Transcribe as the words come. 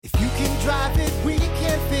drive it, we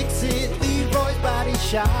can fix it. Leroy's Body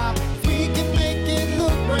Shop. We can make it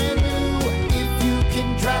look brand new. If you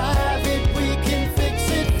can drive it, we can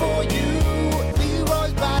fix it for you.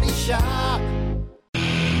 Leroy's Body Shop.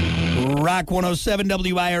 Rock 107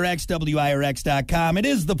 WIRX, WIRX.com. It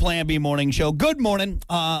is the Plan B Morning Show. Good morning.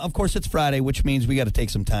 Of course, it's Friday, which means we got to take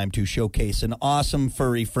some time to showcase an awesome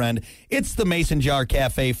furry friend. It's the Mason Jar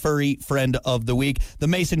Cafe Furry Friend of the Week. The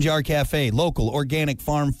Mason Jar Cafe, local, organic,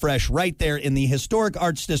 farm fresh, right there in the historic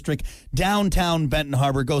Arts District, downtown Benton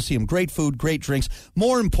Harbor. Go see them. Great food, great drinks.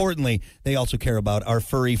 More importantly, they also care about our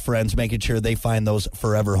furry friends, making sure they find those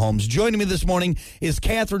forever homes. Joining me this morning is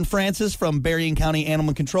Catherine Francis from Berrien County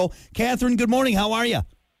Animal Control. Catherine, good morning. How are you?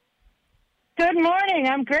 Good morning.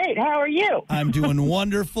 I'm great. How are you? I'm doing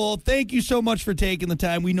wonderful. Thank you so much for taking the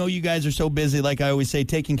time. We know you guys are so busy, like I always say,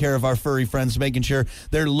 taking care of our furry friends, making sure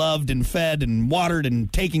they're loved and fed and watered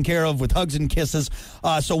and taken care of with hugs and kisses.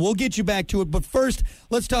 So we'll get you back to it. But first,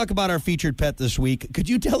 let's talk about our featured pet this week. Could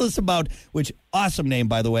you tell us about, which awesome name,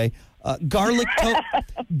 by the way, Garlic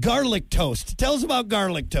Toast. Tell us about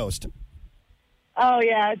Garlic Toast. Oh,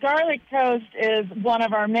 yeah. Garlic Toast is one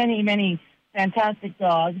of our many, many fantastic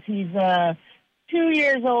dogs. He's 2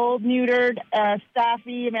 years old, neutered,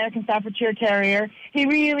 Staffy, American Staffordshire Terrier. He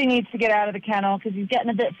really needs to get out of the kennel because he's getting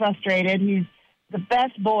a bit frustrated. He's the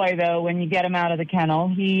best boy, though, when you get him out of the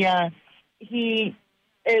kennel. He has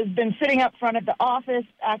been sitting up front at the office,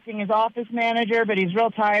 acting as office manager, but he's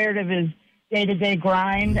real tired of his day-to-day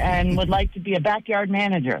grind and would like to be a backyard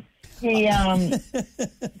manager. Garlic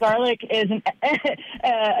is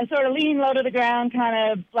a sort of lean, low to the ground,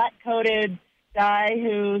 kind of black-coated guy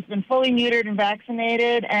who's been fully neutered and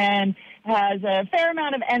vaccinated and has a fair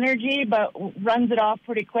amount of energy, but runs it off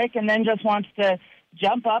pretty quick and then just wants to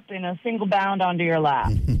jump up in a single bound onto your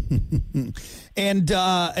lap. And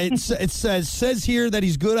it says here that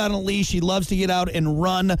he's good on a leash. He loves to get out and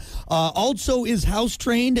run. Also is house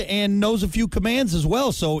trained and knows a few commands as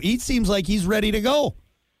well. So he seems like he's ready to go.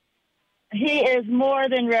 He is more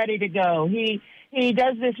than ready to go. He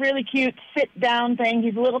does this really cute sit-down thing.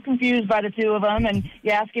 He's a little confused by the two of them, and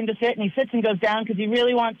you ask him to sit, and he sits and goes down because he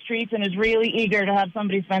really wants treats and is really eager to have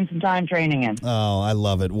somebody spend some time training him. Oh, I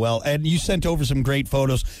love it. Well, and you sent over some great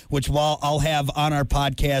photos, which I'll have on our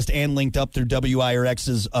podcast and linked up through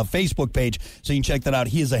WIRX's Facebook page, so you can check that out.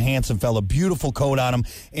 He is a handsome fella, beautiful coat on him,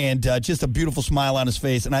 and just a beautiful smile on his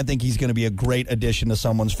face, and I think he's going to be a great addition to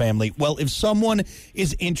someone's family. Well, if someone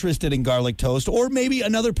is interested in Garlic Toast, or maybe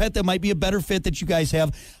another pet that might be a better fit that you guys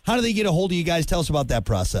have, how do they get a hold of you guys? Tell us about that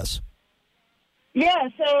process. Yeah,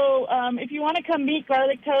 so if you want to come meet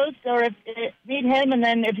Garlic Toast or meet him, and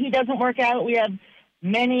then if he doesn't work out, we have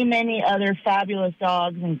many, many other fabulous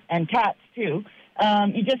dogs and cats, too.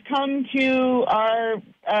 You just come to our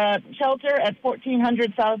shelter at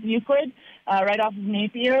 1400 South Euclid, right off of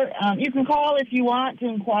Napier. You can call if you want to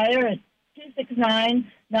inquire at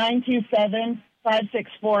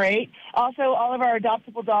 269-927-5648. Also, all of our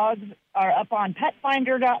adoptable dogs are up on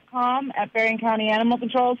petfinder.com at Berrien County Animal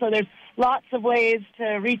Control, so there's lots of ways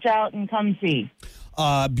to reach out and come see.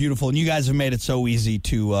 Beautiful. And you guys have made it so easy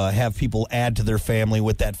to have people add to their family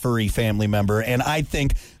with that furry family member. And I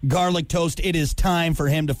think Garlic Toast, it is time for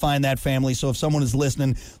him to find that family. So if someone is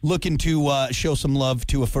listening, looking to show some love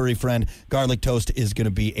to a furry friend, Garlic Toast is going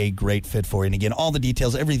to be a great fit for you. And again, all the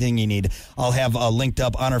details, everything you need, I'll have linked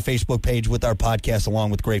up on our Facebook page with our podcast, along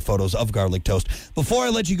with great photos of Garlic Toast. Before I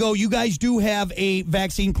let you go, you guys do have a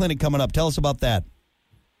vaccine clinic coming up. Tell us about that.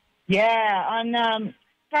 Yeah, I'm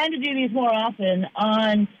trying to do these more often.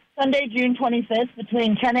 On Sunday, June 25th,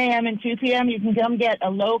 between 10 a.m. and 2 p.m., you can come get a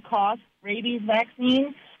low-cost rabies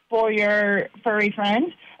vaccine for your furry friend.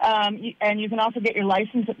 And you can also get your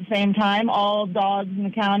license at the same time. All dogs in the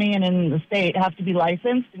county and in the state have to be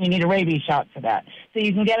licensed, and you need a rabies shot for that. So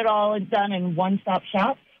you can get it all done in one-stop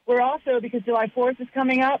shop. We're also, because July 4th is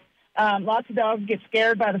coming up, lots of dogs get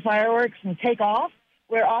scared by the fireworks and take off.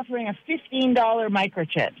 We're offering a $15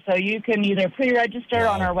 microchip. So you can either pre-register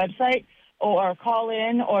on our website or call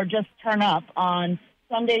in or just turn up on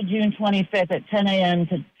Sunday, June 25th at 10 a.m.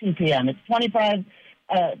 to 2 p.m. It's $20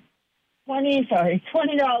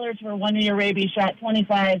 for 1 year rabies shot,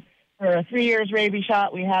 $25 for a 3 years rabies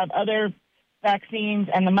shot. We have other vaccines,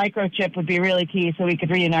 and the microchip would be really key so we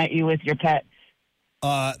could reunite you with your pet.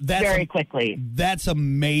 very quickly. That's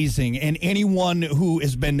amazing. And anyone who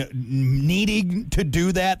has been needing to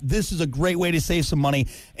do that, this is a great way to save some money.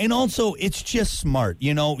 And also, it's just smart.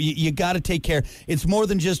 You got to take care. It's more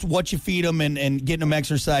than just what you feed them and getting them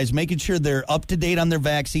exercise, making sure they're up to date on their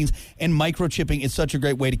vaccines. And microchipping is such a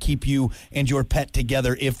great way to keep you and your pet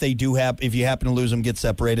together if you happen to lose them, get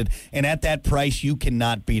separated. And at that price, you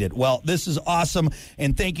cannot beat it. Well, this is awesome.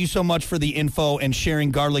 And thank you so much for the info and sharing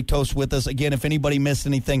garlic toast with us. Again, if anybody missed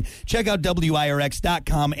anything, check out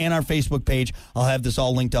WIRX.com and our Facebook page. I'll have this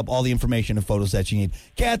all linked up, all the information and photos that you need.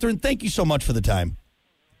 Catherine, thank you so much for the time.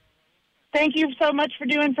 Thank you so much for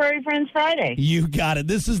doing Furry Friends Friday. You got it.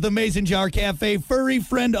 This is the Mason Jar Cafe Furry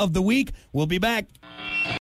Friend of the Week. We'll be back.